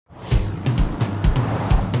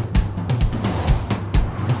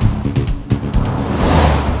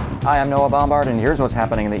Hi, I'm Noah Bombard, and here's what's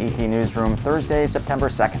happening in the ET Newsroom Thursday, September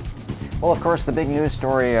 2nd. Well, of course, the big news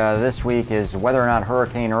story this week is whether or not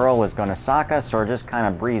Hurricane Earl is going to sock us or just kind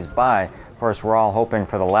of breeze by. Of course, we're all hoping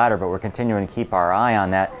for the latter, but we're continuing to keep our eye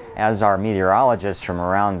on that, as are meteorologists from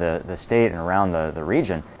around the state and around the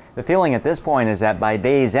region. The feeling at this point is that by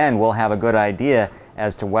day's end, we'll have a good idea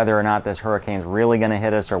as to whether or not this hurricane's really going to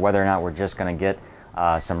hit us or whether or not we're just going to get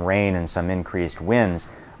some rain and some increased winds.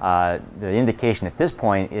 The indication at this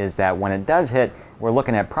point is that when it does hit, we're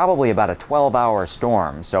looking at probably about a 12-hour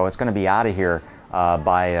storm. So it's going to be out of here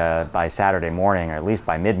by Saturday morning, or at least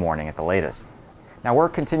by mid-morning at the latest. Now we're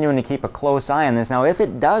continuing to keep a close eye on this. Now if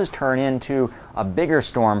it does turn into a bigger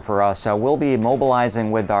storm for us, we'll be mobilizing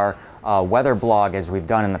with our weather blog as we've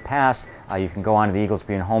done in the past. You can go onto the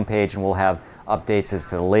Eagle-Tribune homepage and we'll have updates as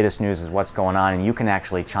to the latest news as what's going on, and you can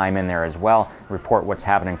actually chime in there as well, report what's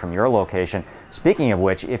happening from your location. Speaking of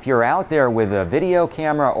which, if you're out there with a video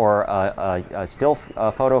camera or a still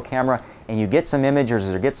photo camera and you get some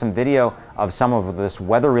images or get some video of some of this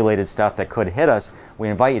weather-related stuff that could hit us, we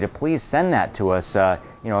invite you to please send that to us. You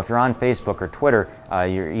know, if you're on Facebook or Twitter,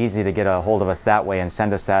 you're easy to get a hold of us that way and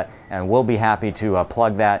send us that, and we'll be happy to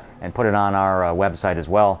plug that and put it on our website as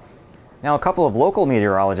well. Now, a couple of local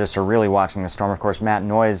meteorologists are really watching the storm. Of course, Matt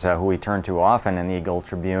Noyes, who we turn to often in the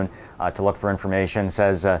Eagle-Tribune to look for information,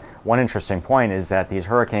 says one interesting point is that these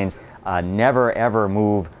hurricanes never ever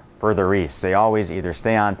move further east. They always either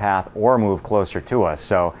stay on path or move closer to us.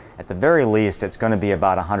 So at the very least, it's going to be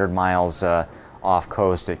about 100 miles off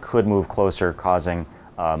coast. It could move closer, causing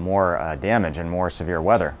more damage and more severe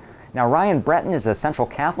weather. Now, Ryan Breton is a Central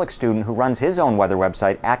Catholic student who runs his own weather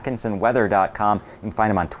website, atkinsonweather.com. You can find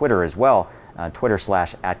him on Twitter as well,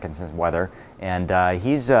 Twitter/AtkinsonWeather. And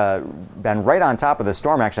he's been right on top of the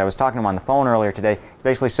storm, actually. I was talking to him on the phone earlier today. He's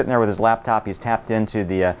basically sitting there with his laptop. He's tapped into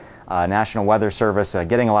the National Weather Service,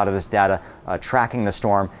 getting a lot of this data, tracking the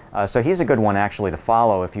storm. So he's a good one actually to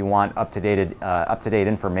follow if you want up-to-date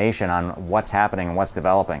information on what's happening and what's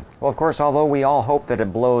developing. Well, of course, although we all hope that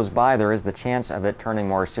it blows by, there is the chance of it turning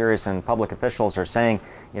more serious, and public officials are saying,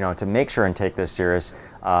 you know, to make sure and take this serious,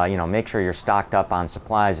 you know, make sure you're stocked up on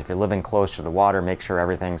supplies. If you're living close to the water, make sure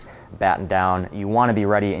everything's battened down. You want to be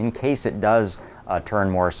ready in case it does turn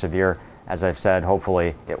more severe. As I've said,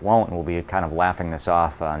 hopefully it won't, and we'll be kind of laughing this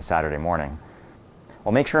off on Saturday morning.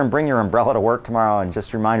 Well, make sure and bring your umbrella to work tomorrow, and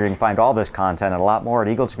just a reminder, you can find all this content and a lot more at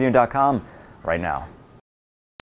eagletribune.com right now.